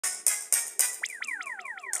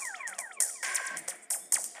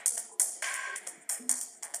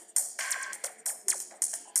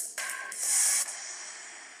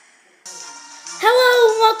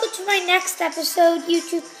welcome to my next episode,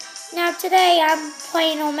 YouTube. Now today I'm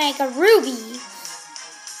playing Omega Ruby,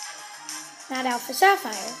 not Alpha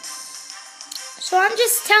Sapphire. So I'm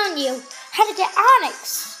just telling you how to get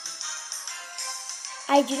Onix.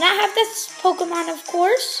 I do not have this Pokemon, of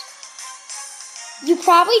course. You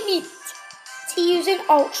probably need to use an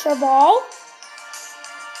Ultra Ball.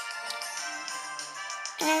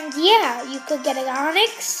 And yeah, you could get an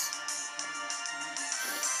Onix.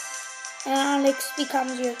 And Onix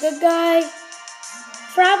becomes your good guy.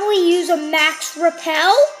 Probably use a max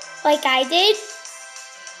repel, like I did.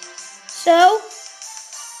 So,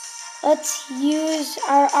 let's use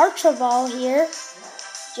our Ultra Ball here.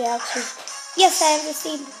 Yes, I have the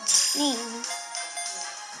same name.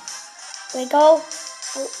 Wiggle,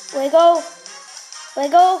 wiggle,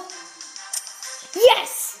 wiggle.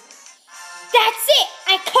 Yes! That's it!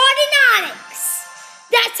 I caught an Onix!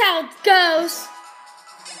 That's how it goes.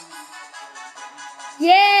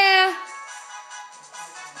 Yeah!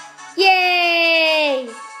 Yay!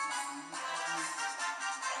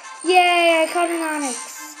 Yay, I caught an Onix.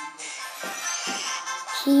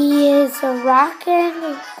 He is a rock in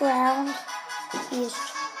the ground.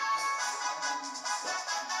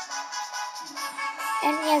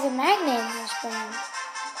 And he has a magnet in his ground.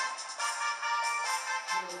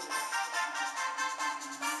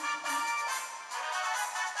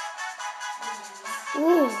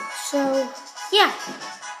 Ooh, so, yeah.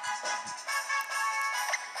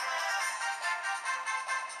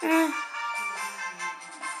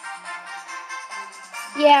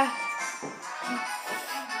 Yeah.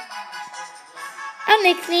 I'll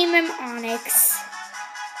nickname him Onix.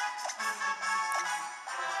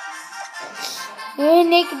 I'm gonna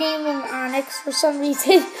nickname him Onix for some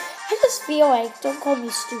reason. I just feel like, don't call me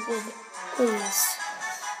stupid, please.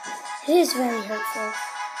 It is very hurtful.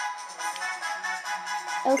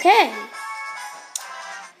 Okay.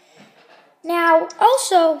 Now,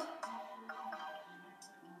 also,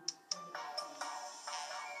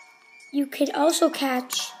 you could also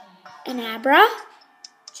catch an Abra,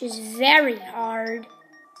 which is very hard.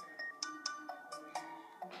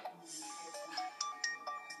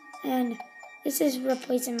 And this is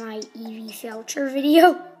replacing my Eevee Felcher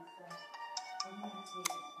video.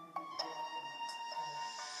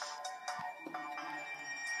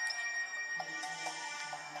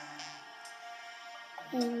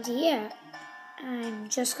 And yeah, I'm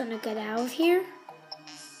just gonna get out of here.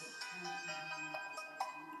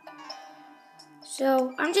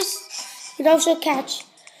 So you could also catch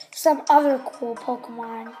some other cool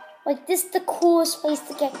Pokemon. Like this is the coolest place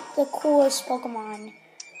to get the coolest Pokemon.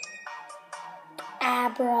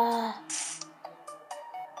 Abra.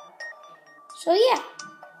 So yeah.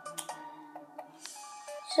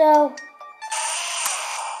 So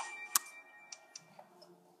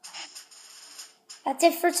that's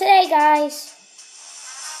it for today, guys.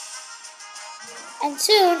 And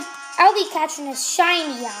soon I'll be catching a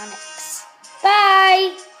shiny Onix.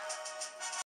 Bye!